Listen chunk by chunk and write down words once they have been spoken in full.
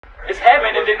It's heaven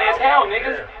and then there's hell,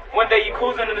 niggas. One day you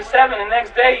cruising to the 7, the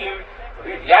next day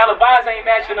your alibis ain't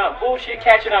matching up. Bullshit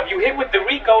catching up. You hit with the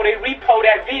Rico, they repo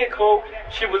that vehicle.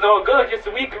 Shit was all good just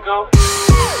a week ago.